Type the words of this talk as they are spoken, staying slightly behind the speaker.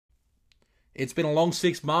It's been a long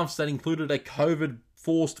 6 months that included a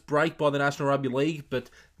COVID-forced break by the National Rugby League, but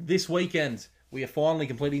this weekend we are finally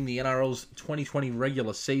completing the NRL's 2020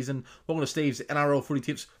 regular season. Welcome to Steve's NRL Footy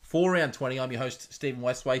Tips for Round 20. I'm your host, Stephen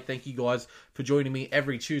Westway. Thank you guys for joining me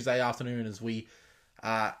every Tuesday afternoon as we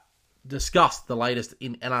discuss the latest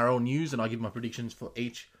in NRL news, and I give my predictions for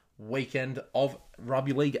each weekend of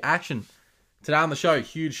rugby league action. Today on the show,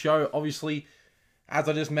 huge show, obviously. As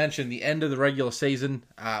I just mentioned, the end of the regular season,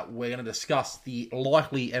 we're going to discuss the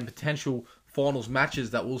likely and potential finals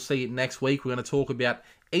matches that we'll see next week. We're going to talk about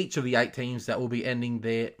each of the 8 teams that will be ending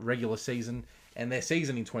their regular season and their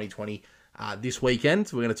season in 2020 this weekend.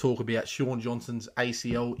 We're going to talk about Shaun Johnson's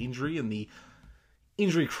ACL injury and the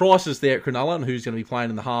injury crisis there at Cronulla and who's going to be playing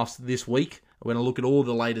in the halves this week. We're going to look at all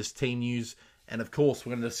the latest team news, and of course,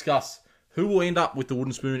 we're going to discuss who will end up with the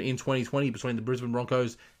wooden spoon in 2020 between the Brisbane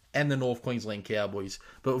Broncos and the North Queensland Cowboys.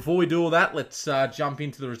 But before we do all that, let's jump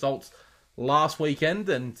into the results last weekend.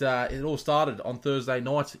 And it all started on Thursday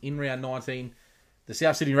night in round 19. The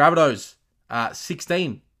South Sydney Rabbitohs,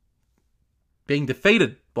 16, being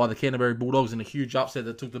defeated by the Canterbury Bulldogs in a huge upset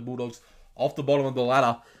that took the Bulldogs off the bottom of the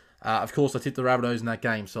ladder. Of course, I tipped the Rabbitohs in that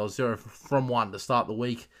game, so I was 0 from 1 to start the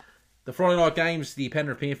week. The Friday night games, the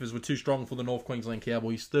Penrith Panthers were too strong for the North Queensland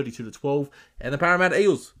Cowboys, 32-12. And the Parramatta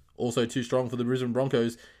Eels, also too strong for the Brisbane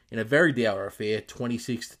Broncos in a very dour affair,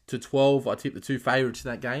 26-12. I tipped the two favourites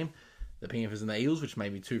in that game, the Panthers and the Eels, which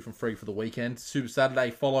made me 2 from 3 for the weekend. Super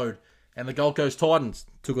Saturday followed, and the Gold Coast Titans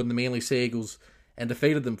took on the Manly Sea Eagles and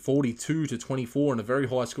defeated them 42-24 in a very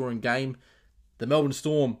high-scoring game. The Melbourne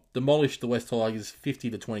Storm demolished the West Tigers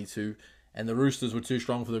 50-22, and the Roosters were too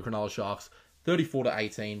strong for the Cronulla Sharks,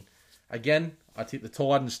 34-18. Again, I tipped the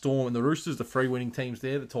Titans, Storm, and the Roosters, the 3 winning teams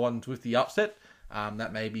there. The Titans with the upset.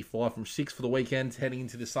 That may be 5 from 6 for the weekend, heading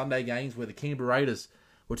into the Sunday games where the Canberra Raiders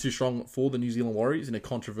were too strong for the New Zealand Warriors in a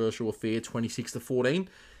controversial affair, 26-14.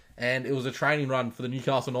 And it was a training run for the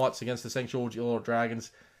Newcastle Knights against the St. George Illawarra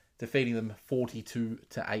Dragons, defeating them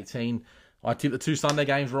 42-18. I tipped the 2 Sunday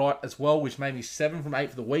games right as well, which made me 7 from 8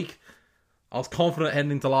 for the week. I was confident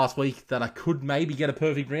heading into last week that I could maybe get a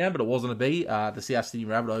perfect round, but it wasn't to be. The South Sydney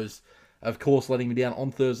Rabbitohs, of course, letting me down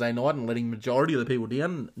on Thursday night and letting the majority of the people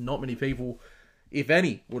down. Not many people, if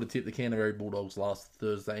any, would have tipped the Canterbury Bulldogs last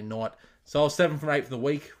Thursday night. So I was 7 from 8 for the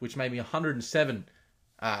week, which made me 107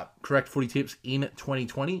 correct footy tips in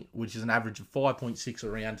 2020, which is an average of 5.6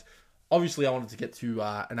 around. Obviously, I wanted to get to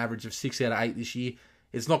an average of 6 out of 8 this year.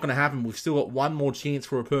 It's not going to happen. We've still got one more chance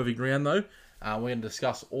for a perfect round, though. We're going to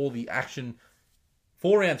discuss all the action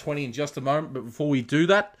for round 20 in just a moment. But before we do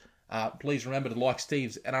that, please remember to like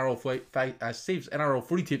Steve's NRL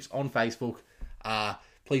Footy Tips on Facebook.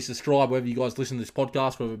 Please subscribe wherever you guys listen to this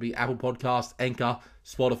podcast, whether it be Apple Podcast, Anchor,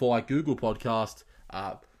 Spotify, Google Podcast,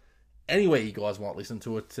 anywhere you guys might listen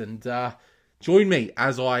to it. And join me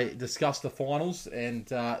as I discuss the finals. And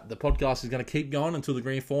the podcast is going to keep going until the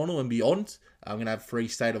grand final and beyond. I'm going to have 3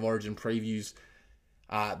 State of Origin previews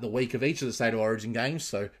the week of each of the State of Origin games.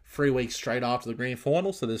 So 3 weeks straight after the grand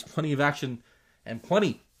final. So there's plenty of action and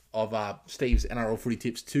plenty of Steve's NRL Footy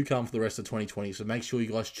Tips to come for the rest of 2020. So make sure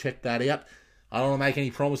you guys check that out. I don't want to make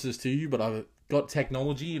any promises to you, but I've got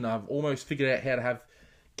technology and I've almost figured out how to have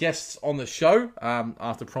guests on the show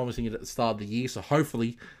after promising it at the start of the year. So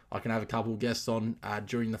hopefully I can have a couple of guests on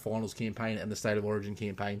during the finals campaign and the State of Origin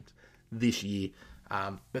campaign this year.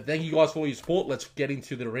 But thank you guys for all your support. Let's get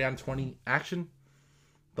into the round 20 action.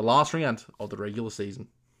 The last round of the regular season.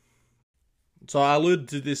 So I alluded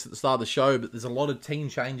to this at the start of the show, but there's a lot of team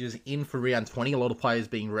changes in for round 20. A lot of players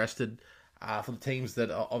being rested for the teams that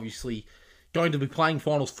are obviously going to be playing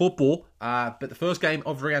finals football. But the first game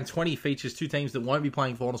of round 20 features 2 teams that won't be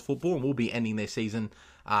playing finals football and will be ending their season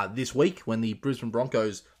this week when the Brisbane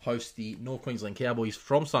Broncos host the North Queensland Cowboys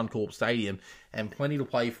from Suncorp Stadium. And plenty to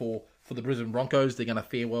play for the Brisbane Broncos. They're going to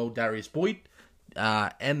farewell Darius Boyd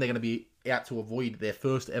and they're going to be out to avoid their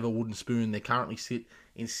first ever wooden spoon. They currently sit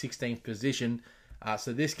in 16th position.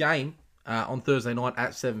 So this game on Thursday night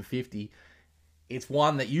at 7:50, it's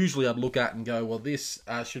one that usually I'd look at and go, well, this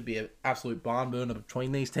should be an absolute barn burner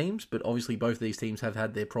between these teams. But obviously both of these teams have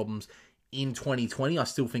had their problems in 2020. I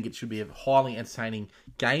still think it should be a highly entertaining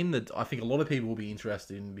game that I think a lot of people will be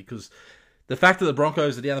interested in, because the fact that the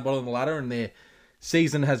Broncos are down the bottom of the ladder and their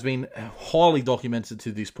season has been highly documented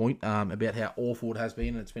to this point about how awful it has been,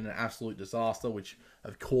 and it's been an absolute disaster, which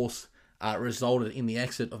of course resulted in the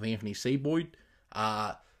exit of Anthony Seibold.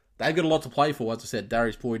 They've got a lot to play for. As I said,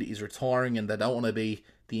 Darius Boyd is retiring, and they don't want to be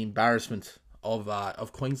the embarrassment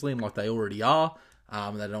of Queensland like they already are. They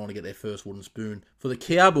don't want to get their first wooden spoon. For the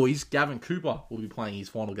Cowboys, Gavin Cooper will be playing his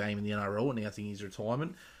final game in the NRL, announcing his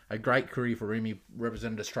retirement. a great career for him. He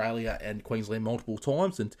represented Australia and Queensland multiple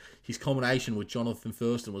times, and his combination with Jonathan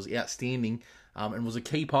Thurston was outstanding, and was a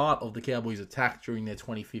key part of the Cowboys' attack during their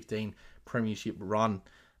 2015 premiership run.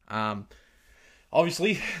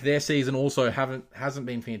 Obviously, their season also hasn't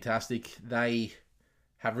been fantastic. They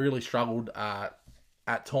have really struggled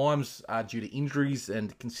at times due to injuries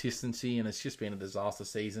and consistency, and it's just been a disaster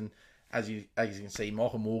season. As you can see,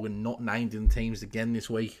 Michael Morgan not named in teams again this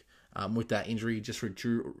week with that injury. Just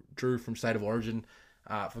withdrew from State of Origin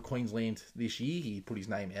for Queensland this year. He put his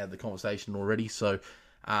name out of the conversation already. So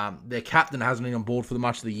their captain hasn't been on board for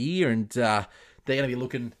much of the year, and they're going to be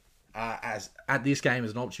looking at this game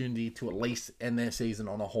as an opportunity to at least end their season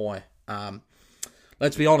on a high.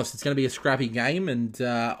 Let's be honest, it's going to be a scrappy game, and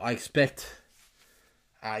I expect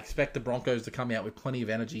the Broncos to come out with plenty of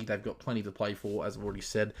energy. They've got plenty to play for, as I've already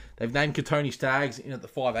said. They've named Kotoni Staggs in at the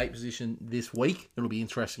 5'8" position this week. It'll be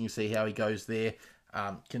interesting to see how he goes there,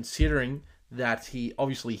 considering that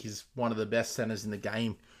he's one of the best centers in the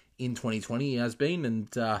game in 2020. He has been, and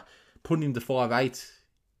putting him to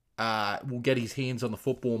 5'8" will get his hands on the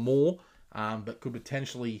football more, but could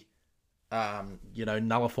potentially,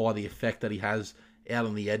 nullify the effect that he has out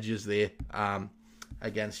on the edges there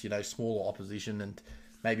against smaller opposition and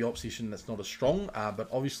maybe opposition that's not as strong, but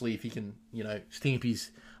obviously if he can, stamp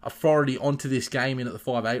his authority onto this game in at the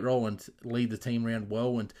 5'8" role and lead the team around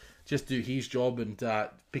well and just do his job and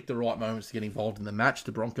pick the right moments to get involved in the match,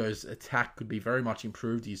 the Broncos' attack could be very much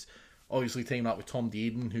improved. He's obviously teamed up with Tom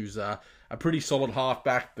Dearden, who's a pretty solid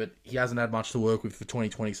halfback, but he hasn't had much to work with for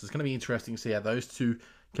 2020, so it's going to be interesting to see how those two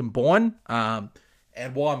combine. And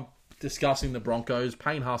while I'm discussing the Broncos,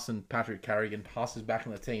 Payne Huss and Patrick Carrigan. Huss is back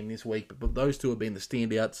on the team this week, but those two have been the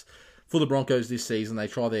standouts for the Broncos this season. They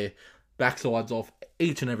try their backsides off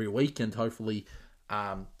each and every week, and hopefully,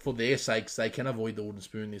 for their sakes, they can avoid the wooden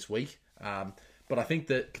spoon this week. But I think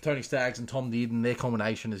that Kotoni Staggs and Tom Dearden, their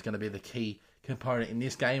combination is going to be the key component in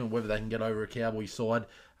this game, and whether they can get over a Cowboys side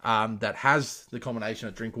that has the combination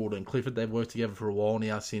of Drinkwater and Clifford. They've worked together for a while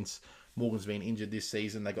now since Morgan's been injured this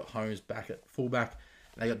season. They got Holmes back at fullback.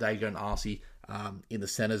 They got Dago and Arcee in the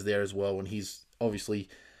centres there as well, and he's obviously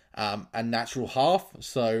a natural half.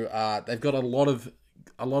 So they've got a lot of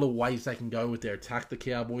ways they can go with their attack, the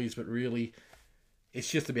Cowboys, but really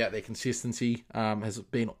it's just about their consistency. Has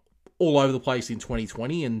been all over the place in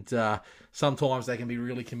 2020, and sometimes they can be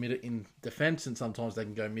really committed in defence, and sometimes they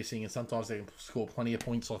can go missing, and sometimes they can score plenty of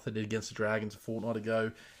points like they did against the Dragons a fortnight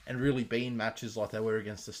ago, and really be in matches like they were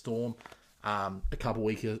against the Storm a couple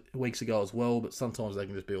weeks ago as well, but sometimes they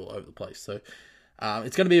can just be all over the place. So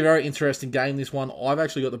it's going to be a very interesting game, this one. I've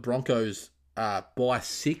actually got the Broncos by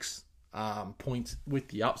 6 points with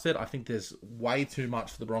the upset. I think there's way too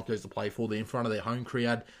much for the Broncos to play for. They're in front of their home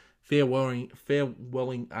crowd.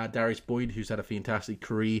 Farewelling Darius Boyd, who's had a fantastic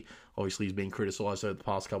career. Obviously, he's been criticised over the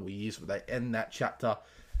past couple of years, but they end that chapter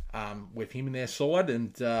with him in their side,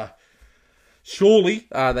 and surely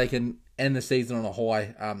they can end the season on a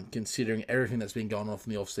high, considering everything that's been going on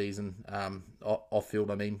from the off-season,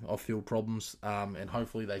 off-field problems, and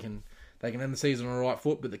hopefully they can end the season on the right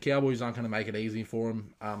foot, but the Cowboys aren't going to make it easy for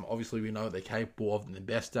them. Obviously, we know what they're capable of in the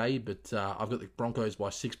best day, but I've got the Broncos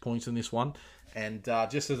by 6 points in this one. And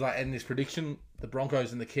just as I end this prediction, the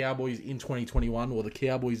Broncos and the Cowboys in 2021, well, the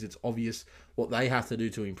Cowboys, it's obvious what they have to do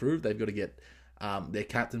to improve. They've got to get their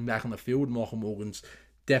captain back on the field. Michael Morgan's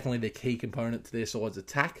definitely the key component to their side's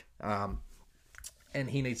attack. And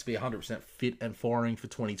he needs to be 100% fit and firing for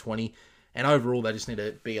 2020. And overall, they just need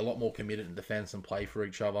to be a lot more committed in defence and play for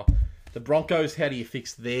each other. The Broncos, how do you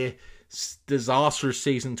fix their disastrous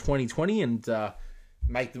season 2020 and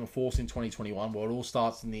make them a force in 2021? Well, it all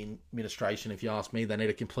starts in the administration, if you ask me. They need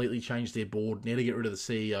to completely change their board, need to get rid of the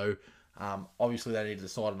CEO. Obviously, they need to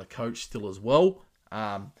decide on a coach still as well.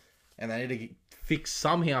 And they need to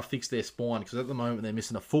somehow fix their spine, because at the moment they're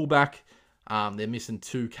missing a fullback. They're missing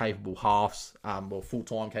 2 capable halves,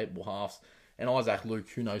 full-time capable halves. And Isaac Luke,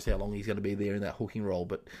 who knows how long he's going to be there in that hooking role.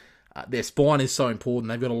 But their spine is so important.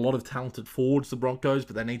 They've got a lot of talented forwards, the Broncos,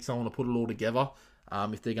 but they need someone to put it all together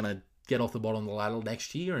if they're going to get off the bottom of the ladder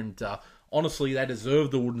next year. And honestly, they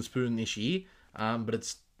deserve the wooden spoon this year. But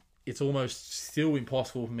it's almost still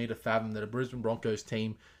impossible for me to fathom that a Brisbane Broncos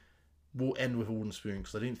team will end with a wooden spoon,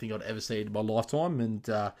 because I didn't think I'd ever see it in my lifetime. And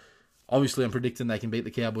obviously, I'm predicting they can beat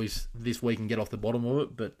the Cowboys this week and get off the bottom of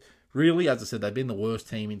it. But really, as I said, they've been the worst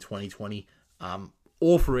team in 2020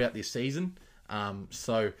 all throughout this season.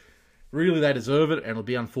 So really, they deserve it, and it'll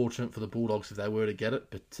be unfortunate for the Bulldogs if they were to get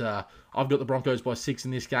it. But I've got the Broncos by 6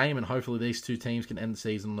 in this game, and hopefully these two teams can end the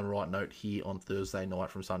season on the right note here on Thursday night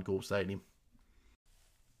from Suncorp Stadium.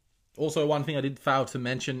 Also, one thing I did fail to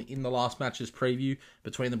mention in the last match's preview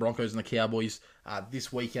between the Broncos and the Cowboys,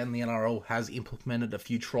 this weekend the NRL has implemented a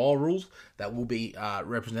few trial rules that will be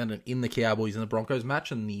represented in the Cowboys and the Broncos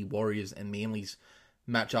match and the Warriors and Manly's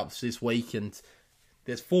matchups this week. And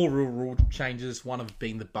there's 4 rule changes, one of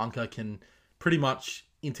being the bunker can pretty much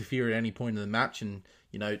interfere at any point in the match and,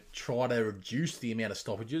 try to reduce the amount of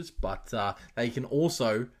stoppages, but they can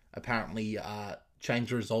also apparently change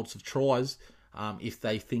the results of tries if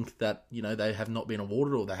they think that, they have not been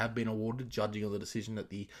awarded or they have been awarded, judging on the decision that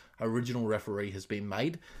the original referee has been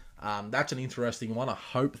made. That's an interesting one. I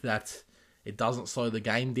hope that it doesn't slow the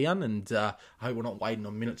game down, and I hope we're not waiting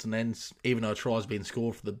on minutes and ends, even though a try has been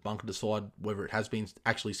scored, for the bunker to decide whether it has been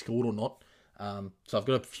actually scored or not. So I've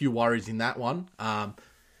got a few worries in that one.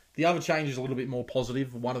 The other change is a little bit more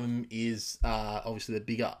positive. One of them is, obviously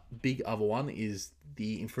the big other one is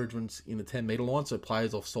the infringements in the 10-metre line, so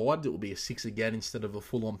players offside. It will be a 6 again instead of a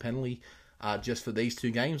full-on penalty just for these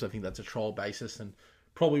 2 games. I think that's a trial basis and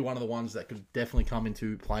probably one of the ones that could definitely come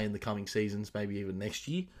into play in the coming seasons, maybe even next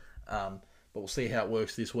year. But we'll see how it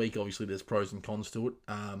works this week. Obviously, there's pros and cons to it.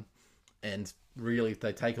 And really, if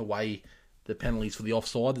they take away the penalties for the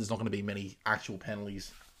offside, there's not going to be many actual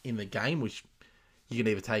penalties in the game, which you can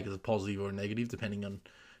either take as a positive or a negative, depending on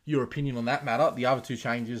your opinion on that matter. The other 2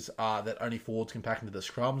 changes are that only forwards can pack into the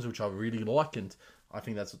scrums, which I really like, and I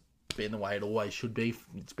think that's been the way it always should be.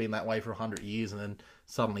 It's been that way for 100 years, and then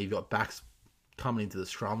suddenly you've got backs coming into the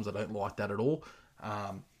scrums. I don't like that at all.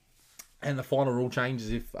 And the final rule change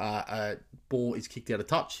is if a ball is kicked out of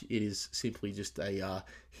touch, it is simply just a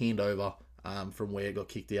handover from where it got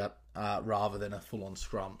kicked out rather than a full-on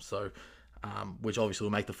scrum. So, which obviously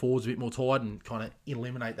will make the forwards a bit more tired and kind of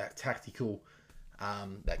eliminate that tactical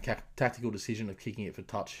decision of kicking it for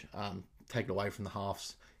touch, take it away from the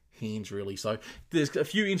halves' hands, really. So there's a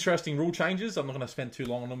few interesting rule changes. I'm not going to spend too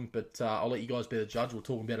long on them, but I'll let you guys be the judge. We'll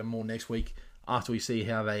talk about them more next week after we see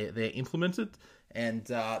how they're implemented. And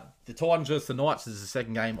the Titans versus the Knights is the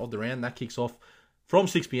second game of the round. That kicks off from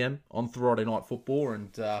 6 p.m. on Friday Night Football.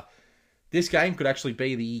 And this game could actually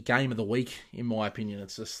be the game of the week, in my opinion.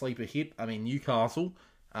 It's a sleeper hit. I mean, Newcastle,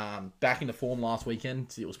 back into form last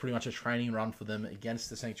weekend. It was pretty much a training run for them against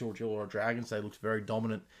the St. George Illawarra Dragons. They looked very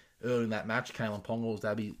dominant early in that match. Kalen Ponga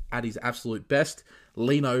was at his absolute best.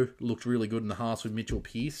 Lino looked really good in the halves with Mitchell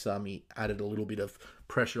Pearce. He added a little bit of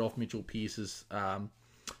pressure off Mitchell Pearce's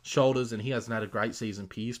shoulders, and he hasn't had a great season,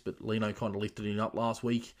 Pearce, but Lino kind of lifted him up last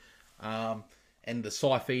week. And the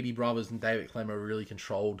Saifidi brothers and David Clemmer really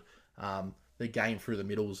controlled the game through the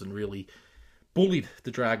middles and really bullied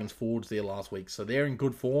the Dragons forwards there last week. So they're in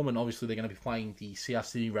good form, and obviously they're going to be playing the South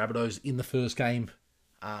Sydney Rabbitohs in the first game,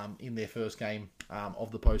 of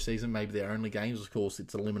the postseason, maybe their only games. Of course,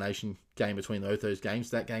 it's an elimination game between those games.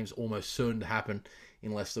 That game's almost certain to happen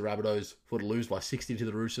unless the Rabbitohs were to lose by 60 to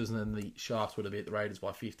the Roosters and then the Sharks were to beat the Raiders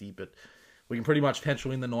by 50. But we can pretty much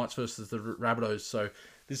pencil in the Knights versus the Rabbitohs. So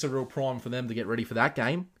this is a real prime for them to get ready for that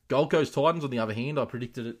game. Gold Coast Titans, on the other hand, I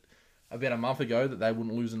predicted it about a month ago that they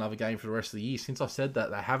wouldn't lose another game for the rest of the year. Since I said that,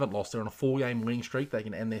 they haven't lost. They're on a 4-game winning streak. They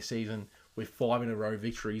can end their season with 5 in a row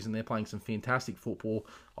victories, and they're playing some fantastic football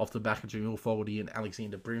off the back of Jamil Fogarty and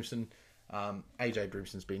Alexander Brimson. AJ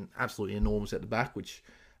Brimson's been absolutely enormous at the back, which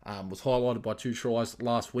was highlighted by 2 tries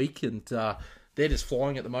last week, and they're just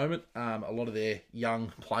flying at the moment. A lot of their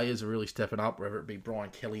young players are really stepping up, whether it be Brian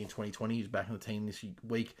Kelly in 2020, who's back in the team this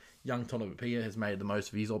week. Young Tonopapia has made the most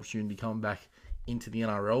of his opportunity coming back into the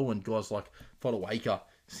NRL, and guys like Fodawaker,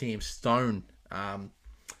 Sam Stone,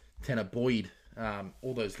 Tanner Boyd,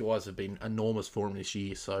 all those guys have been enormous for him this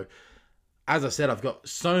year. So, as I said, I've got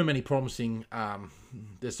so many promising.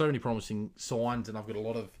 There's so many promising signs, and I've got a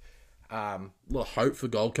lot of hope for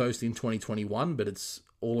Gold Coast in 2021. But it's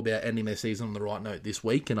all about ending their season on the right note this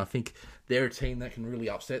week, and I think they're a team that can really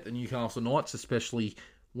upset the Newcastle Knights, especially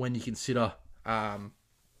when you consider.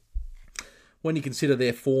 When you consider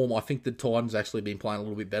their form, I think the Titans actually been playing a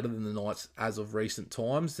little bit better than the Knights as of recent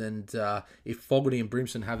times. And if Fogarty and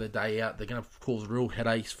Brimson have their day out, they're going to cause real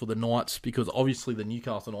headaches for the Knights, because obviously the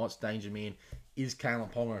Newcastle Knights' danger man is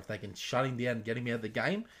Kalen Ponga. If they can shut him down and get him out of the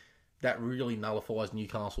game, that really nullifies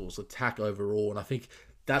Newcastle's attack overall. And I think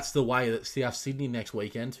that's the way that South Sydney next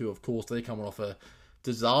weekend, who of course they're coming off a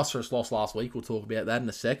disastrous loss last week. We'll talk about that in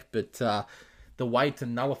a sec. But the way to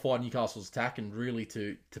nullify Newcastle's attack and really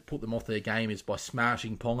to put them off their game is by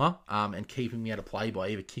smashing Ponga and keeping him out of play by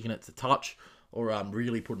either kicking it to touch or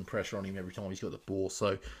really putting pressure on him every time he's got the ball.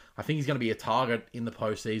 So I think he's going to be a target in the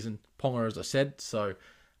postseason, Ponga, as I said. So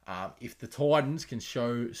if the Titans can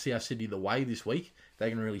show South Sydney the way this week, they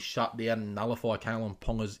can really shut down and nullify Kalen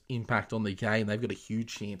Ponga's impact on the game. They've got a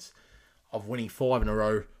huge chance of winning 5 in a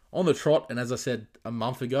row on the trot. And as I said a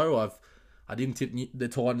month ago, I didn't tip the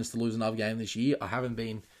Titans to lose another game this year. I haven't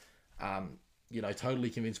been, totally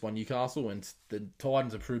convinced by Newcastle, and the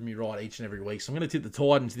Titans have proved me right each and every week. So I'm going to tip the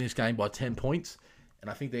Titans in this game by 10 points, and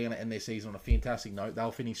I think they're going to end their season on a fantastic note.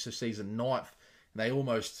 They'll finish the season ninth. They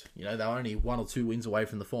almost, they're only 1 or 2 wins away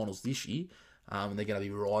from the finals this year, and they're going to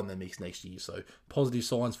be riding the mix next year. So positive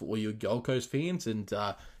signs for all you Gold Coast fans. And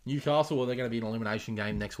Newcastle, well, they're going to be an elimination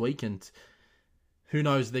game next week, and who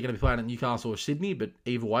knows if they're going to be playing at Newcastle or Sydney, but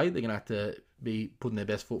either way, they're going to have to be putting their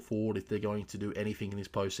best foot forward if they're going to do anything in this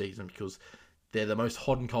postseason, because they're the most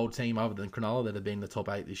hot and cold team other than Cronulla that have been in the top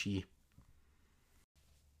 8 this year.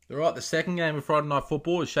 All right, the second game of Friday Night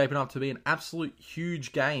Football is shaping up to be an absolute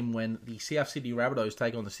huge game when the South Sydney Rabbitohs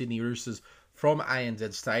take on the Sydney Roosters from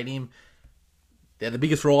ANZ Stadium. They're the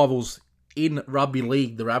biggest rivals in rugby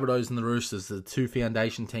league, the Rabbitohs and the Roosters, the two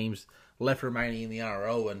foundation teams left remaining in the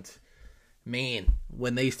NRL. And man,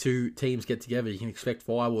 when these two teams get together, you can expect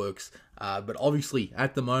fireworks. But obviously,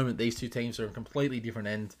 at the moment, these two teams are on a completely different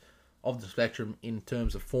end of the spectrum in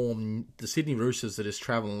terms of form. The Sydney Roosters are just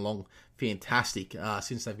travelling along fantastic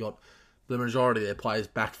since they've got the majority of their players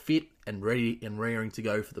back fit and ready and raring to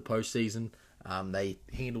go for the postseason. They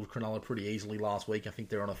handled Cronulla pretty easily last week. I think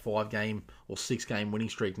they're on a 5-game or 6-game winning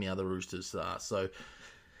streak now, the Roosters. So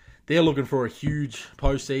they're looking for a huge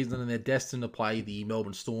postseason, and they're destined to play the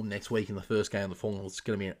Melbourne Storm next week in the first game of the final. It's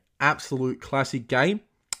going to be an absolute classic game.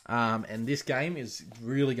 And this game is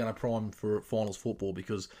really going to prime for finals football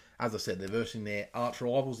because, as I said, they're versing their arch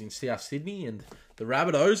rivals in South Sydney. And the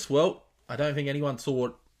Rabbitohs, well, I don't think anyone saw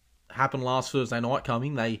what happened last Thursday night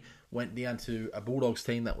coming. They went down to a Bulldogs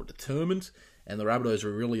team that were determined, and the Rabbitohs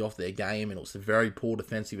were really off their game, and it was the very poor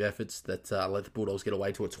defensive efforts that let the Bulldogs get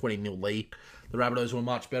away to a 20-0 lead. The Rabbitohs were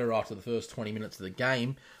much better after the first 20 minutes of the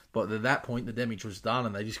game, but at that point, the damage was done,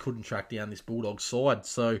 and they just couldn't track down this Bulldogs side.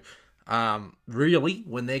 So, really,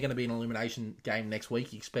 when they're going to be in an elimination game next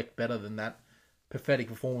week, you expect better than that pathetic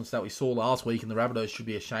performance that we saw last week, and the Rabbitohs should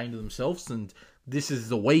be ashamed of themselves. And this is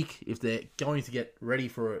the week, if they're going to get ready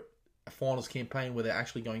for a finals campaign where they're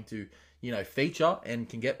actually going to, feature and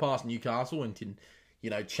can get past Newcastle and can,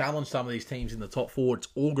 challenge some of these teams in the top 4. It's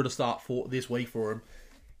all going to start for this week for them.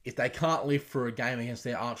 If they can't lift for a game against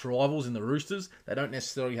their arch rivals in the Roosters, they don't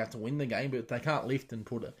necessarily have to win the game, but if they can't lift and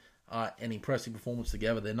put an impressive performance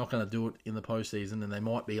together, they're not going to do it in the postseason, and they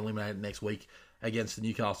might be eliminated next week against the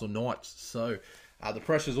Newcastle Knights. So the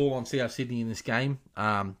pressure's all on South Sydney in this game.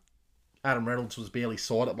 Adam Reynolds was barely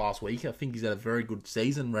sighted last week. I think he's had a very good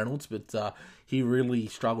season, Reynolds, but he really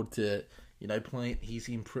struggled to,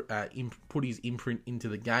 put his imprint into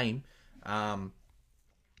the game. And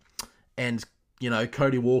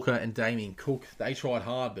Cody Walker and Damien Cook, they tried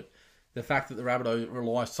hard, but the fact that the Rabbitohs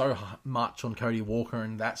rely so much on Cody Walker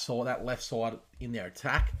and that left side in their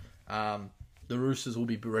attack, the Roosters will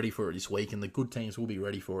be ready for it this week, and the good teams will be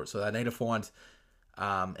ready for it. So they need to find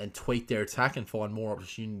and tweak their attack and find more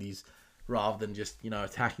opportunities rather than just,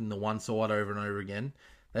 attacking the one side over and over again.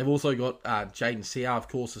 They've also got Jaden Seau, of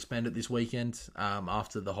course, suspended this weekend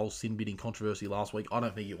after the whole sin binning controversy last week. I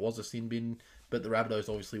don't think it was a sin bin, but the Rabbitohs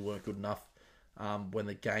obviously weren't good enough when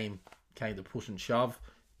the game came to push and shove.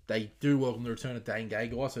 They do welcome the return of Dane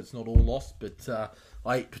Gagai, so it's not all lost, but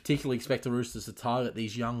I particularly expect the Roosters to target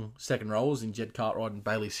these young second rollers in Jed Cartwright and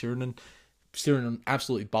Bailey Sirinen. Sirinen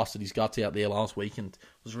absolutely busted his guts out there last week and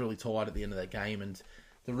was really tired at the end of that game, and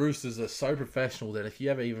the Roosters are so professional that if you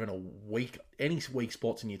have even any weak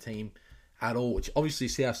spots in your team at all, which obviously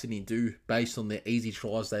South Sydney do based on their easy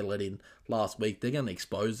tries they let in last week, they're going to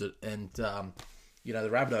expose it. And, the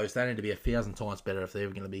Rabbitohs, they need to be 1,000 times better if they're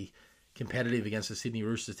ever going to be competitive against the Sydney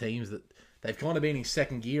Roosters teams that they've kind of been in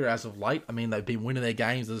second gear as of late. I mean, they've been winning their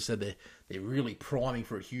games. As I said, they're really priming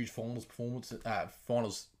for a huge finals performance,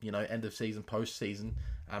 end of season, post-season,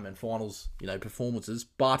 and finals, performances.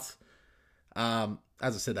 But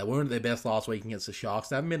as I said, they weren't at their best last week against the Sharks.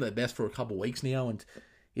 They haven't been at their best for a couple of weeks now, and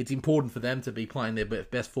it's important for them to be playing their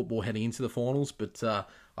best football heading into the finals. But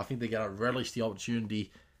I think they're going to relish the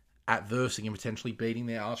opportunity at versing and potentially beating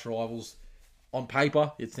their arch rivals. On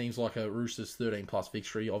paper, it seems like a Roosters 13-plus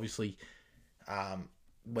victory. Obviously,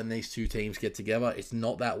 when these two teams get together, it's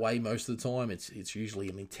not that way most of the time. It's usually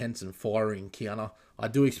an intense and fiery encounter. I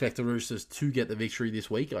do expect the Roosters to get the victory this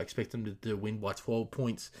week. I expect them to win by 12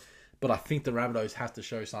 points. But I think the Rabbitohs have to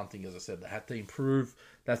show something, as I said. They have to improve.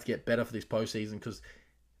 They have to get better for this postseason because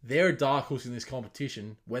they're a dark horse in this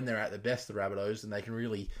competition when they're at the best, the Rabbitohs, and they can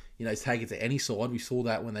really, take it to any side. We saw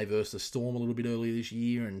that when they versed the Storm a little bit earlier this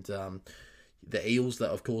year, and the Eels, that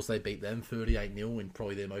of course they beat them 38-0 in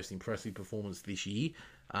probably their most impressive performance this year.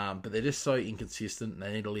 But they're just so inconsistent, and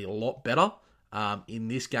they need to be a lot better. in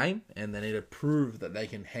this game, and they need to prove that they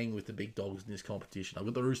can hang with the big dogs in this competition. I've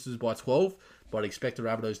got the Roosters by 12, but I expect the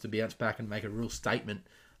Rabbitohs to bounce back and make a real statement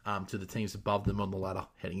to the teams above them on the ladder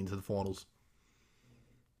heading into the finals.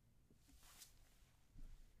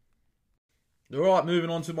 All right, moving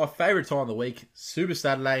on to my favourite time of the week, Super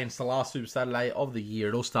Saturday, and it's the last Super Saturday of the year.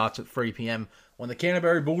 It all starts at 3 p.m. when the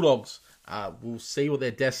Canterbury Bulldogs will see what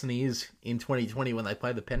their destiny is in 2020 when they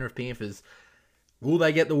play the Penrith Panthers. Will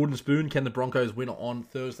they get the wooden spoon? Can the Broncos win on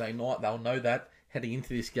Thursday night? They'll know that heading into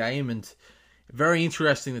this game. And very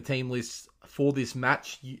interesting, the team list for this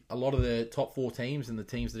match. A lot of the top 4 teams and the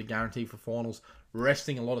teams that are guaranteed for finals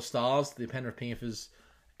resting a lot of stars. The Penrith Panthers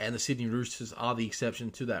and the Sydney Roosters are the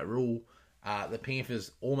exception to that rule. The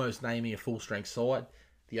Panthers almost naming a full-strength side.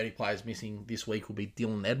 The only players missing this week will be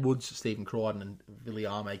Dylan Edwards, Stephen Crichton, and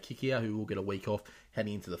Viliame Kikau, who will get a week off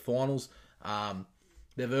heading into the finals.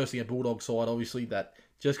 They're versing a Bulldog side, obviously, that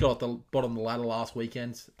just got at the bottom of the ladder last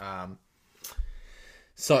weekend.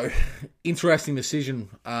 So, interesting decision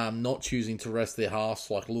not choosing to rest their halves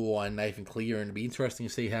like Luai and Nathan Clear, and it'll be interesting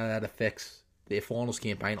to see how that affects their finals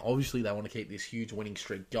campaign. Obviously, they want to keep this huge winning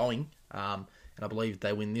streak going, and I believe if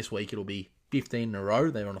they win this week, it'll be 15 in a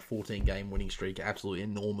row. They're on a 14-game winning streak. Absolutely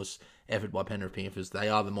enormous effort by Penrith Panthers. They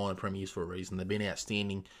are the minor premiers for a reason. They've been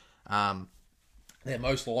outstanding. They're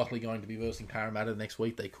most likely going to be versing Parramatta next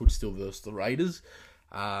week. They could still verse the Raiders.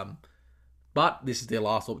 But this is their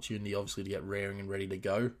last opportunity, obviously, to get raring and ready to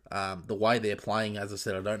go. The way they're playing, as I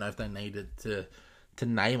said, I don't know if they needed to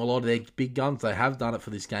name a lot of their big guns. They have done it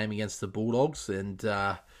for this game against the Bulldogs. And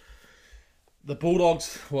the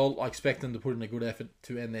Bulldogs, well, I expect them to put in a good effort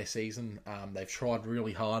to end their season. They've tried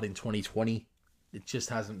really hard in 2020. It just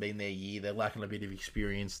hasn't been their year. They're lacking a bit of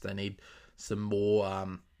experience. They need some more...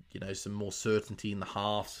 some more certainty in the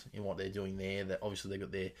halves in what they're doing there. That obviously they've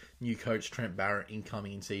got their new coach, Trent Barrett,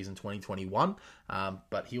 incoming in season 2021.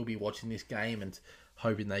 But he'll be watching this game and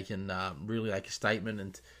hoping they can really make a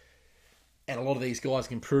statement. And a lot of these guys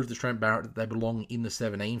can prove to Trent Barrett that they belong in the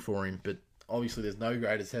 17 for him. But obviously there's no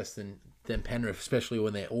greater test than Penrith, especially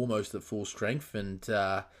when they're almost at full strength. And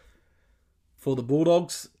for the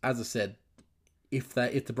Bulldogs, as I said, if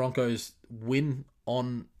the Broncos win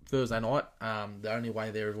on Thursday night, the only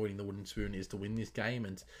way they're avoiding the wooden spoon is to win this game.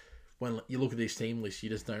 And when you look at this team list, you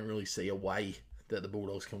just don't really see a way that the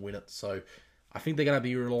Bulldogs can win it. So I think they're going to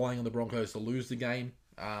be relying on the Broncos to lose the game.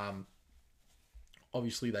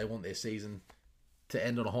 Obviously, they want their season to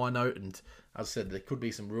end on a high note. And as I said, there could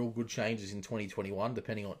be some real good changes in 2021,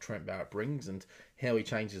 depending on what Trent Barrett brings and how he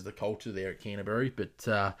changes the culture there at Canterbury.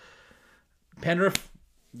 But Penrith,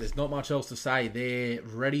 there's not much else to say. They're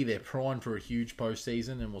ready. They're primed for a huge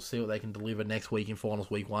postseason, and we'll see what they can deliver next week in finals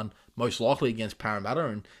week 1, most likely against Parramatta.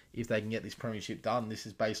 And if they can get this premiership done, this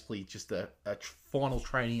is basically just a final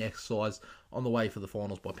training exercise on the way for the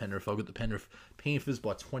finals by Penrith. I've got the Penrith Panthers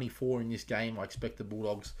by 24 in this game. I expect the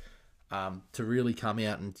Bulldogs to really come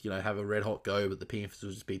out and have a red hot go, but the Panthers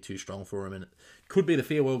will just be too strong for them. And it could be the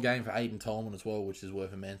farewell game for Aiden Tolman as well, which is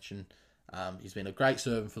worth a mention. He's been a great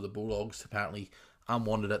servant for the Bulldogs. Apparently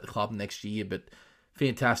unwanted at the club next year, but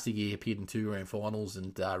fantastic. He appeared in 2 grand finals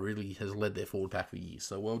and really has led their forward pack for years.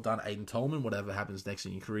 So well done, Aiden Tolman. Whatever happens next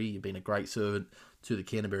in your career, you've been a great servant to the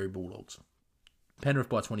Canterbury Bulldogs. Penrith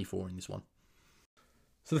by 24 in this one.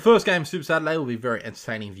 So the first game, Super Saturday, will be very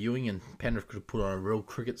entertaining viewing, and Penrith could have put on a real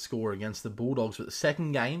cricket score against the Bulldogs. But the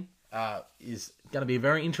second game is going to be a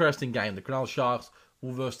very interesting game. The Cronulla Sharks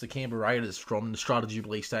will verse the Canberra Raiders from the Strata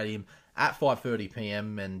Jubilee Stadium at 5:30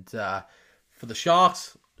 p.m. And for the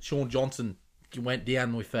Sharks, Sean Johnson went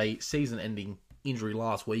down with a season-ending injury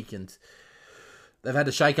last week, and they've had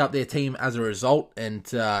to shake up their team as a result. And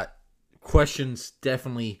questions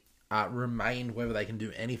definitely remain whether they can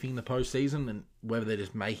do anything in the postseason and whether they're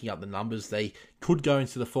just making up the numbers. They could go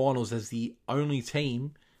into the finals as the only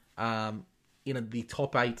team in the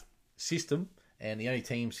top 8 system, and the only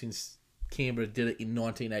team since Canberra did it in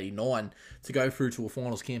 1989 to go through to a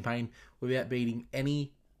finals campaign without beating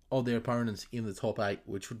any of their opponents in the top 8,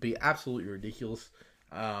 which would be absolutely ridiculous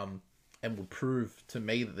and would prove to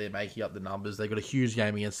me that they're making up the numbers. They've got a huge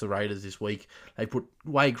game against the Raiders this week. They put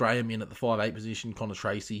Wade Graham in at the 5'8 position. Connor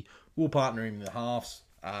Tracy will partner him in the halves.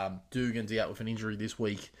 Dugan's out with an injury this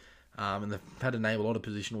week, and they've had to name a lot of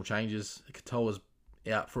positional changes. Katoa's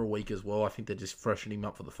out for a week as well. I think they're just freshening him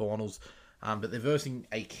up for the finals. But they're versing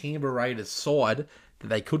a Canberra Raiders side that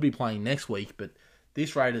they could be playing next week, but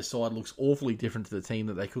this Raiders side looks awfully different to the team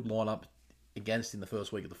that they could line up against in the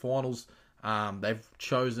first week of the finals. They've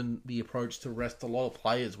chosen the approach to rest a lot of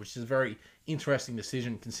players, which is a very interesting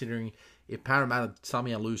decision considering if Parramatta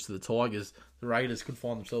somehow lose to the Tigers, the Raiders could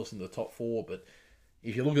find themselves in the top 4. But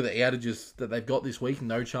if you look at the outages that they've got this week,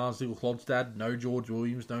 no Charles Dickel-Klodstad, no George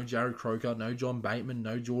Williams, no Jared Croker, no John Bateman,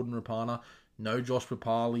 no Jordan Rapana, no Josh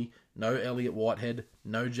Papali, no Elliot Whitehead,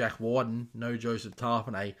 no Jack Wyden, no Joseph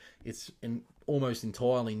Tarpanay. It's an almost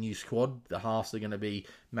entirely new squad. The halves are going to be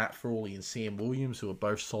Matt Frawley and Sam Williams, who are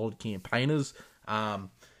both solid campaigners.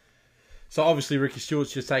 So obviously Ricky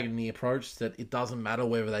Stewart's just taking the approach that it doesn't matter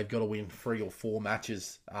whether they've got to win 3 or 4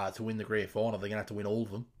 matches to win the grand final. They're going to have to win all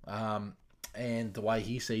of them. And the way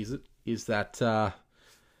he sees it is that they're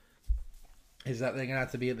going to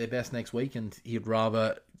have to be at their best next week, and he'd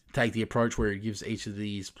rather take the approach where he gives each of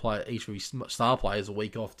his star players a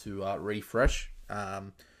week off to refresh.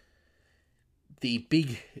 The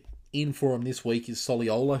big in for him this week is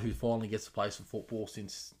Soliola, who finally gets to play some football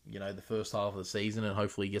since the first half of the season, and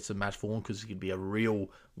hopefully gets a match form because he could be a real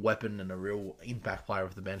weapon and a real impact player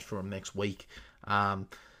off the bench for him next week.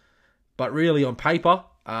 But really, on paper,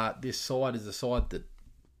 this side is a side that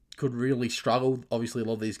could really struggle. Obviously, a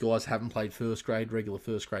lot of these guys haven't played regular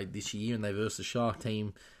first grade this year, and they versus a Shark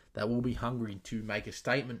team that will be hungry to make a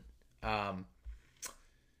statement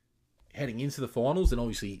heading into the finals, and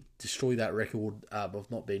obviously destroy that record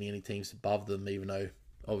of not beating any teams above them, even though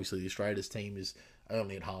obviously the Australia's team is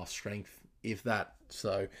only at half strength, if that.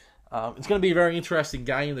 So it's going to be a very interesting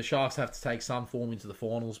game. The Sharks have to take some form into the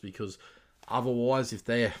finals, because otherwise, if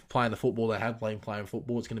they're playing the football they have playing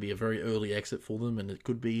football, it's going to be a very early exit for them, and it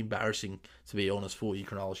could be embarrassing, to be honest, for you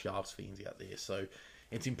Cronulla Sharks fans out there. So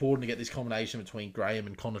it's important to get this combination between Graham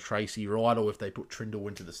and Connor Tracy right, or if they put Trindle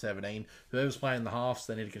into the 17. Whoever's playing the halves,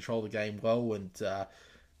 they need to control the game well, and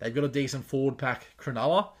they've got a decent forward pack,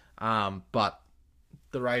 Cronulla, but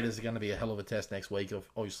the Raiders are going to be a hell of a test next week,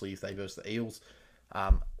 obviously, if they versus the Eels.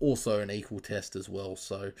 Also an equal test as well.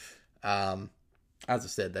 So, as I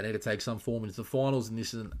said, they need to take some form into the finals, and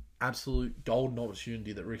this is an absolute golden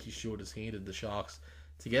opportunity that Ricky Stewart has handed the Sharks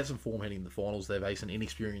to get some form heading in the finals. They face an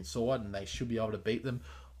inexperienced side, and they should be able to beat them.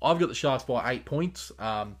 I've got the Sharks by 8 points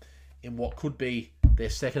in what could be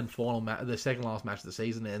their second last match of the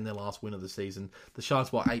season and their last win of the season. The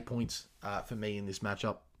Sharks by 8 points for me in this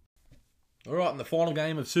matchup. All right, and the final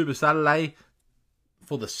game of Super Saturday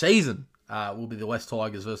for the season will be the West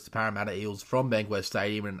Tigers versus the Parramatta Eels from Bankwest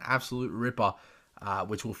Stadium, in an absolute ripper,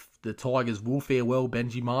 the Tigers will farewell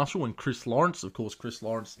Benji Marshall and Chris Lawrence. Of course, Chris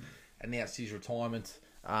Lawrence announced his retirement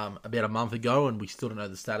about a month ago, and we still don't know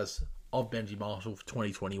the status of Benji Marshall for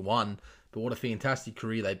 2021. But what a fantastic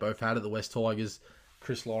career they both had at the West Tigers.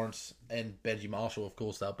 Chris Lawrence and Benji Marshall, of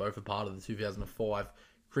course, they're both a part of the 2005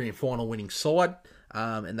 grand final winning side,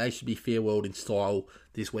 and they should be farewelled in style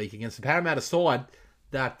this week against the Parramatta side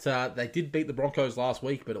that they did beat the Broncos last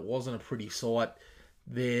week, but it wasn't a pretty sight.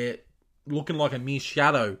 They're looking like a mere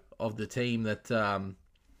shadow of the team that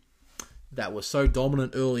was so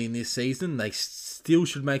dominant early in this season. They still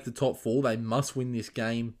should make the top 4. They must win this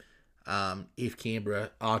game if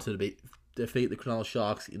Canberra are to defeat the Cronulla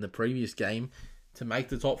Sharks in the previous game to make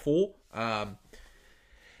the top 4. And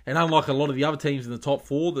unlike a lot of the other teams in the top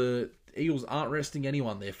 4, the Eagles aren't resting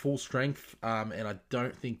anyone. They're full strength, and I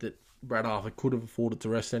don't think that Brad Arthur could have afforded to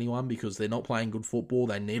rest anyone, because they're not playing good football.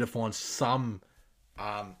 They need to find some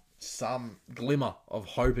glimmer of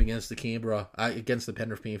hope against the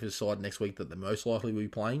Penrith Panthers side next week that they're most likely will be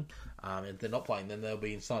playing. And if they're not playing, then they'll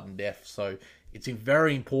be in sudden death. So it's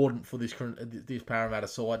very important for this Parramatta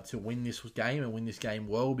side to win this game and win this game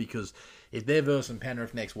well, because if they're versus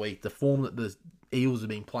Penrith next week, the form that the Eels have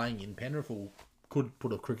been playing in, Penrith could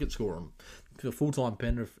put a cricket score on. The full-time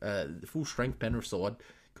Penrith, full-strength Penrith side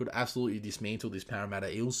could absolutely dismantle this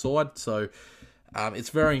Parramatta Eels side. So it's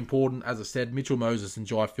very important. As I said, Mitchell Moses and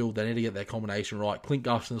Jai Field, they need to get their combination right. Clint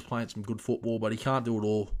Guston's playing some good football, but he can't do it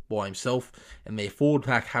all by himself. And their forward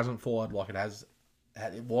pack hasn't fired like it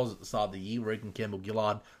was at the start of the year. Regan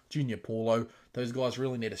Campbell-Gillard, Junior Paulo, those guys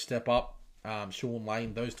really need to step up. Sean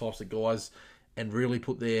Lane, those types of guys, and really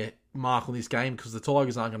put their mark on this game, because the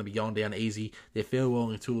Tigers aren't going to be going down easy. They're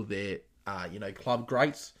farewelling two of their club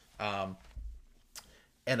greats.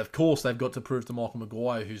 And of course, they've got to prove to Michael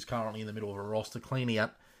Maguire, who's currently in the middle of a roster cleaning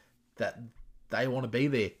out, that they want to be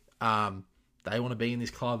there. They want to be in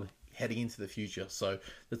this club heading into the future. So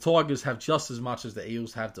the Tigers have just as much as the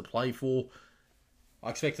Eels have to play for.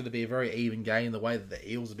 I expect it to be a very even game the way that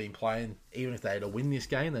the Eels have been playing. Even if they had to win this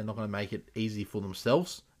game, they're not going to make it easy for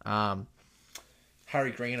themselves.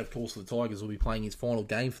 Harry Green, of course, for the Tigers will be playing his final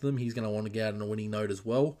game for them. He's going to want to get out on a winning note as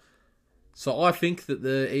well. So I think that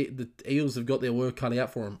the Eels have got their work cut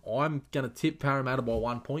out for them. I'm going to tip Parramatta by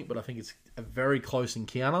 1 point, but I think it's a very close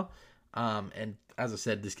encounter. And as I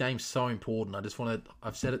said, this game's so important.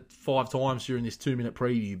 I've said it 5 times during this 2-minute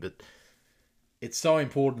preview, but it's so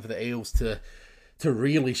important for the Eels to to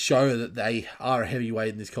really show that they are a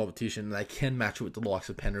heavyweight in this competition and they can match it with the likes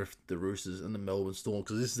of Penrith, the Roosters and the Melbourne Storm,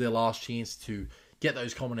 because this is their last chance to get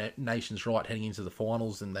those combinations right heading into the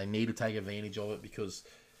finals, and they need to take advantage of it, because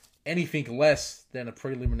anything less than a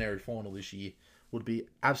preliminary final this year would be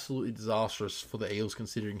absolutely disastrous for the Eels,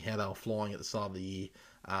 considering how they were flying at the start of the year.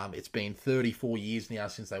 It's been 34 years now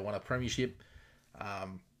since they won a premiership.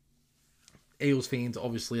 Eels fans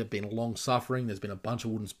obviously have been long suffering. There's been a bunch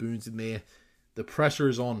of wooden spoons in there. The pressure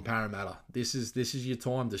is on Parramatta. This is your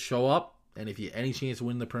time to show up, and if you any chance to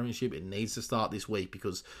win the premiership, it needs to start this week,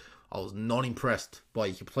 because I was not impressed by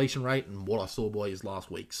your completion rate and what I saw by you last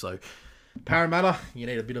week. So Parramatta, you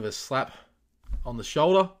need a bit of a slap on the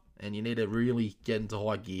shoulder, and you need to really get into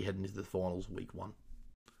high gear heading into the finals week 1.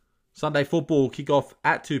 Sunday football kick-off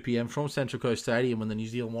at 2 p.m. from Central Coast Stadium when the New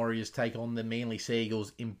Zealand Warriors take on the Manly Sea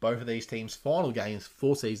Eagles in both of these teams' final games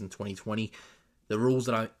for season 2020. The rules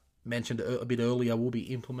that I mentioned a bit earlier will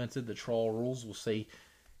be implemented. The trial rules, we'll see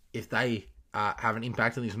if they have an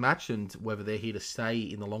impact on this match and whether they're here to stay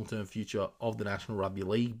in the long-term future of the National Rugby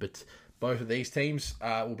League. But both of these teams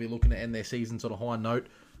will be looking to end their seasons on a high note.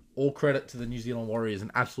 All credit to the New Zealand Warriors,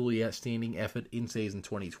 an absolutely outstanding effort in season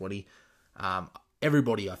 2020.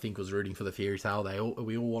 Everybody, I think, was rooting for the fairy tale.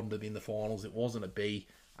 We all wanted to be in the finals. It wasn't a B,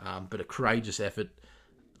 but a courageous effort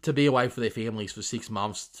to be away for their families for 6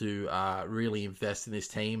 months to really invest in this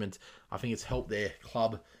team. And I think it's helped their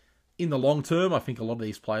club in the long term. I think a lot of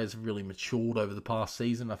these players have really matured over the past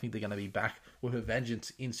season. I think they're going to be back with a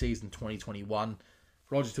vengeance in season 2021.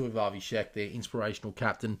 Roger Tuivasa-Sheck, their inspirational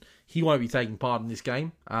captain, he won't be taking part in this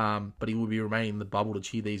game, but he will be remaining in the bubble to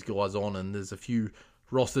cheer these guys on. And there's a few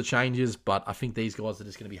roster changes, but I think these guys are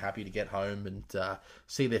just going to be happy to get home and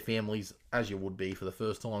see their families, as you would be, for the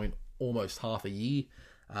first time in almost half a year.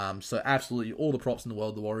 So absolutely all the props in the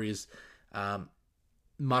world. The Warriors,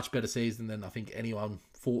 much better season than I think anyone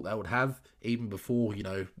thought they would have, even before,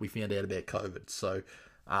 we found out about COVID. So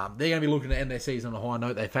they're going to be looking to end their season on a high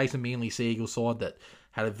note. They face a Manly Sea Eagles side that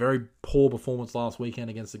had a very poor performance last weekend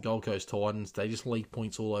against the Gold Coast Titans. They just leaked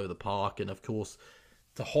points all over the park. And of course,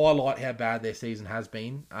 to highlight how bad their season has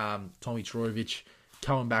been, Tommy Trbojevic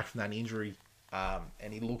coming back from that injury,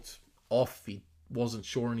 and he looked off. He wasn't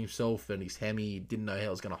sure in himself, and his hammy, didn't know how it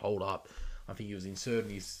was going to hold up. I think he was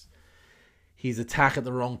inserting his attack at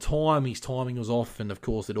the wrong time. His timing was off, and of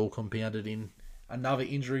course, it all compounded in another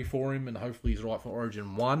injury for him, and hopefully he's right for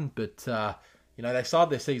Origin 1. But, they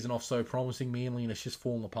started their season off so promising, Manly, and it's just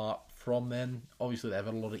fallen apart from then. Obviously, they've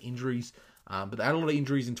had a lot of injuries, but they had a lot of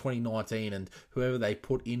injuries in 2019, and whoever they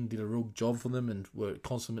put in did a real job for them and were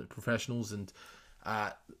consummate professionals, and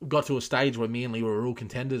got to a stage where Manly were real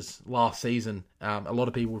contenders last season. A lot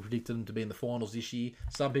of people predicted them to be in the finals this year.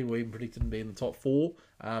 Some people even predicted them to be in the top 4,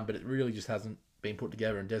 but it really just hasn't been put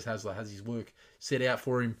together, and Des Hasler has his work set out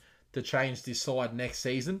for him to change this side next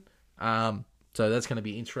season. So that's going to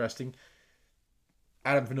be interesting.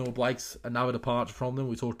 Adam Vanilla-Blake's another departure from them.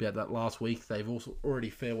 We talked about that last week. They've also already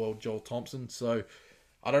farewelled Joel Thompson. So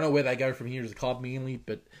I don't know where they go from here as a club, Manly,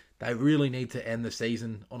 but they really need to end the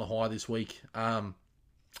season on a high this week. If I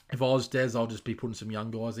was Des, I'll just be putting some young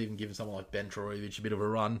guys, even giving someone like Ben Trbojevic a bit of a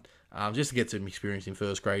run, just to get some experience in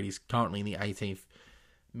first grade. He's currently in the 18th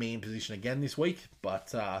man position again this week,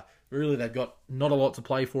 but really they've got not a lot to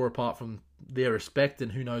play for apart from their respect,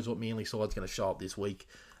 and who knows what Manly side's going to show up this week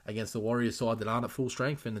against the Warriors side that aren't at full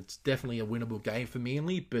strength, and it's definitely a winnable game for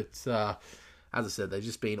Manly, but as I said, they've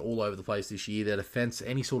just been all over the place this year. Their defence,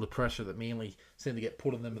 any sort of pressure that Manly seem to get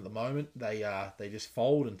put on them at the moment, they just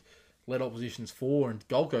fold and let oppositions fall, and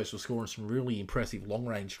Gold Coast was scoring some really impressive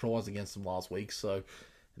long-range tries against them last week. So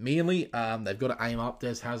Manly, they've got to aim up.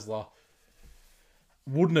 Des Hasler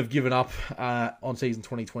wouldn't have given up on season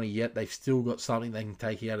 2020 yet. They've still got something they can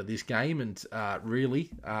take out of this game, and really,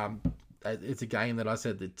 it's a game that I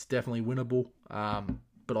said it's definitely winnable,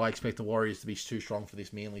 but I expect the Warriors to be too strong for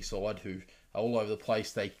this Manly side, who are all over the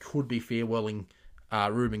place. They could be farewelling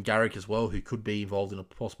Ruben Garrick as well, who could be involved in a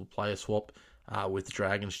possible player swap with the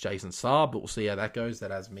Dragons' Jason Saab, but we'll see how that goes.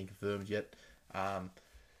 That hasn't been confirmed yet.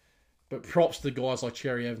 But props to guys like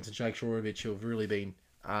Cherry Evans and Jake Trbojevic, who have really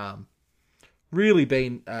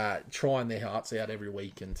been trying their hearts out every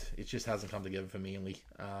week, and it just hasn't come together for Manly.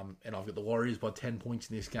 And I've got the Warriors by 10 points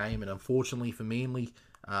in this game, and unfortunately for Manly,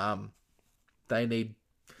 they're going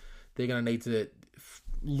to need to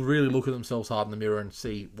really look at themselves hard in the mirror and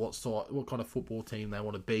see what kind of football team they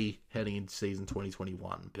want to be heading into season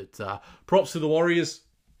 2021. But props to the Warriors,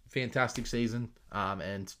 fantastic season,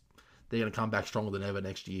 and they're going to come back stronger than ever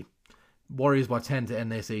next year. Warriors by 10 to end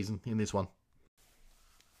their season in this one.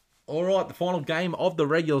 All right, the final game of the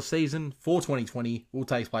regular season for 2020 will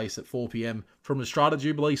take place at 4 p.m. from the Strata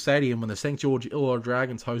Jubilee Stadium when the St. George Illawarra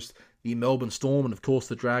Dragons host the Melbourne Storm. And of course,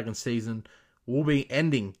 the Dragons season will be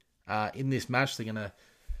ending in this match. They're going to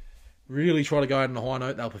really try to go out on a high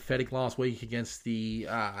note. They were pathetic last week against the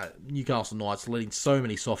Newcastle Knights, letting so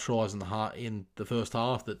many soft tries in the first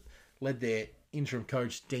half that led their interim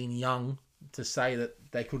coach, Dean Young, to say that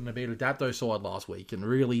they couldn't have beat a Dapto side last week. And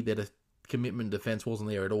really, their commitment defence wasn't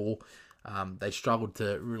there at all. They struggled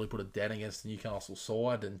to really put a dent against the Newcastle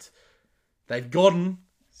side. And they've gotten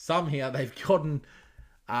some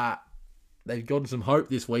hope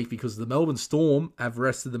this week because the Melbourne Storm have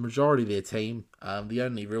rested the majority of their team. The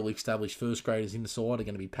only really established first graders in the side are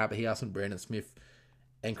going to be Papahouse, Brandon Smith,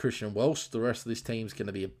 and Christian Welsh. The rest of this team is going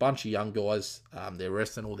to be a bunch of young guys. They're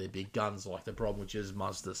resting all their big guns like the Bromwiches,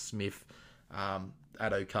 Mazda, Smith,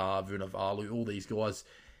 Adokar, Vunavalu, all these guys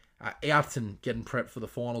are out and getting prepped for the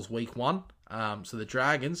finals week 1. So the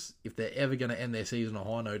Dragons, if they're ever going to end their season on a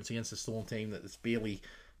high note, it's against a Storm team that's barely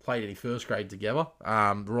played any first grade together.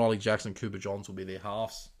 Riley Jackson, Cooper Johns will be their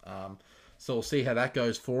halves. So we'll see how that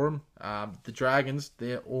goes for them. The Dragons,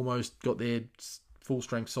 they're almost got their full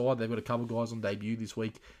strength side. They've got a couple of guys on debut this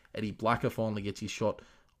week. Eddie Blacker finally gets his shot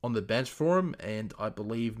on the bench for him, and I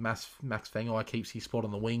believe Max Fengai keeps his spot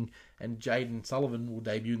on the wing, and Jaden Sullivan will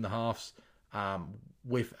debut in the halves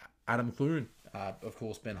with Adam Clune. Of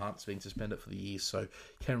course, Ben Hunt's been suspended for the year, so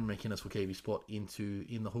Cameron McInnes will keep his spot in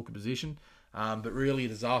the hooker position. But really a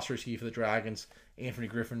disastrous year for the Dragons. Anthony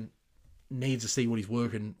Griffin needs to see what he's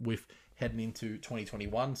working with heading into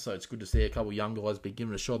 2021, so it's good to see a couple of young guys be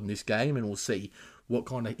given a shot in this game, and we'll see what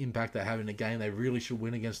kind of impact they have in a game they really should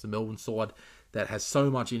win against the Melbourne side that has so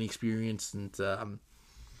much inexperience. And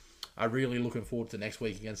I'm really looking forward to next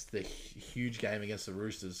week against the huge game against the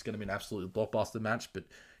Roosters. It's going to be an absolute blockbuster match, but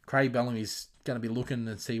Craig Bellamy's going to be looking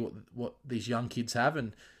and see what these young kids have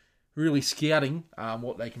and really scouting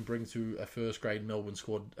what they can bring to a first grade Melbourne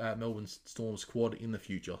Storm squad in the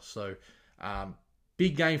future. So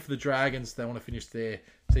big game for the Dragons. They want to finish their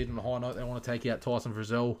season on a high note. They want to take out Tyson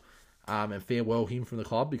Frizzell and farewell him from the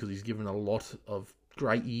club because he's given a lot of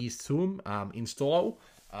great years to him in style.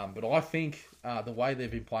 But I think the way they've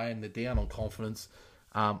been playing, they're down on confidence.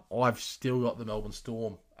 I've still got the Melbourne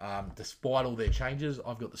Storm. Despite all their changes,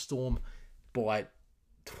 I've got the Storm by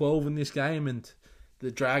 12 in this game, and the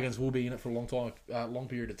Dragons will be in it for a long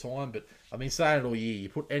period of time. But I've been saying it all year. You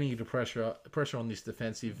put any pressure on this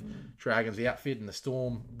defensive Dragons outfit, and the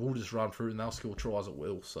Storm will just run through and they'll score tries at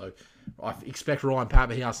will. So I expect Ryan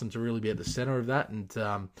Papahouse to really be at the centre of that. And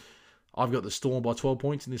I've got the Storm by 12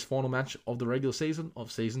 points in this final match of the regular season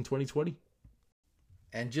of season 2020.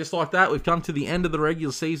 And just like that, we've come to the end of the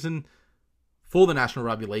regular season for the National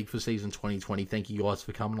Rugby League for season 2020. Thank you guys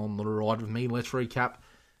for coming on the ride with me. Let's recap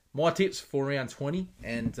my tips for round 20.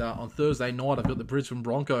 And on Thursday night, I've got the Brisbane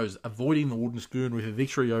Broncos avoiding the Wooden Spoon with a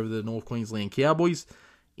victory over the North Queensland Cowboys.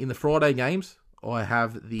 In the Friday games, I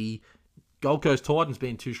have the Gold Coast Titans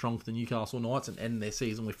being too strong for the Newcastle Knights and ending their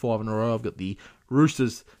season with 5 in a row. I've got the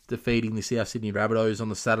Roosters defeating the South Sydney Rabbitohs. On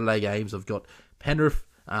the Saturday games, I've got Penrith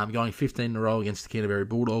going 15 in a row against the Canterbury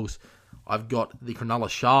Bulldogs. I've got the Cronulla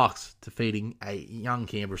Sharks defeating a young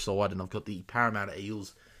Canberra side, and I've got the Parramatta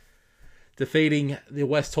Eels defeating the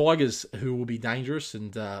West Tigers, who will be dangerous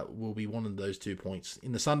and will be one of those 2 points.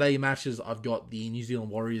 In the Sunday matches, I've got the New Zealand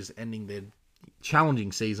Warriors ending their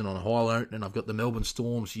challenging season on a high note, and I've got the Melbourne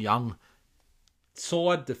Storm's young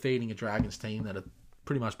side defeating a Dragons team that have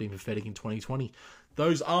pretty much been pathetic in 2020.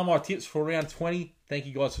 Those are my tips for round 20. Thank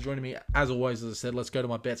you guys for joining me. As always, as I said, let's go to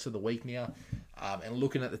my bets of the week now. And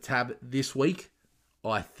looking at the tab this week,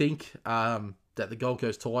 I think that the Gold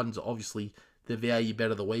Coast Titans are obviously the value bet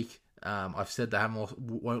of the week. I've said they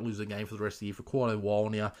won't lose a game for the rest of the year for quite a while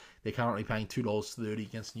now. They're currently paying $2.30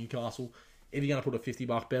 against Newcastle. If you're going to put a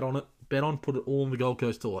 $50 put it all on the Gold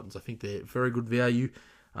Coast Titans. I think they're very good value.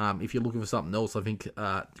 If you're looking for something else, I think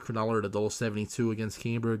Cronulla at $1.72 against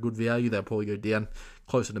Canberra, good value. They'll probably go down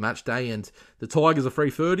closer to match day. And the Tigers are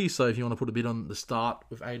 $3.30, so if you want to put a bid on the start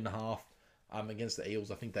with 8.5 against the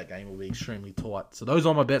Eels, I think that game will be extremely tight. So those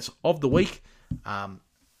are my bets of the week.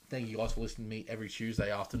 Thank you guys for listening to me every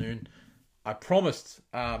Tuesday afternoon. I promised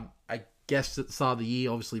a guest at the start of the year,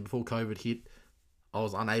 obviously before COVID hit. I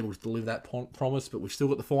was unable to deliver that promise, but we've still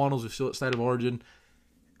got the finals, we've still got State of Origin.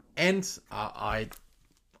 And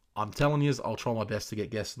I'm telling you, I'll try my best to get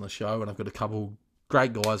guests on the show, and I've got a couple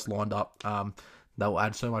great guys lined up. That will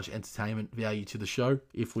add so much entertainment value to the show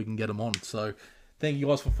if we can get them on. So thank you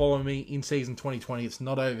guys for following me in season 2020. It's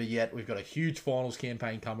not over yet. We've got a huge finals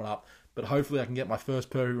campaign coming up, but hopefully I can get my first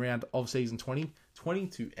perfect round of season 2020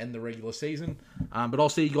 to end the regular season. But I'll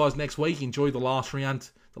see you guys next week. Enjoy the last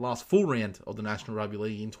full round of the National Rugby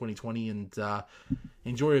League in 2020, and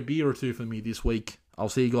enjoy a beer or two for me this week. I'll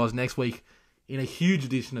see you guys next week in a huge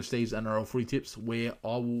edition of Steve's NRL Footy Tips, where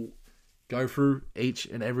I will go through each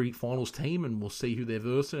and every finals team, and we'll see who they're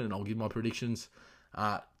versing, and I'll give my predictions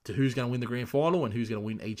to who's going to win the grand final and who's going to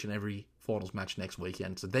win each and every finals match next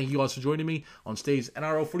weekend. So thank you guys for joining me on Steve's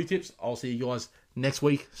NRL Footy Tips. I'll see you guys next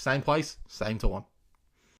week, same place, same time.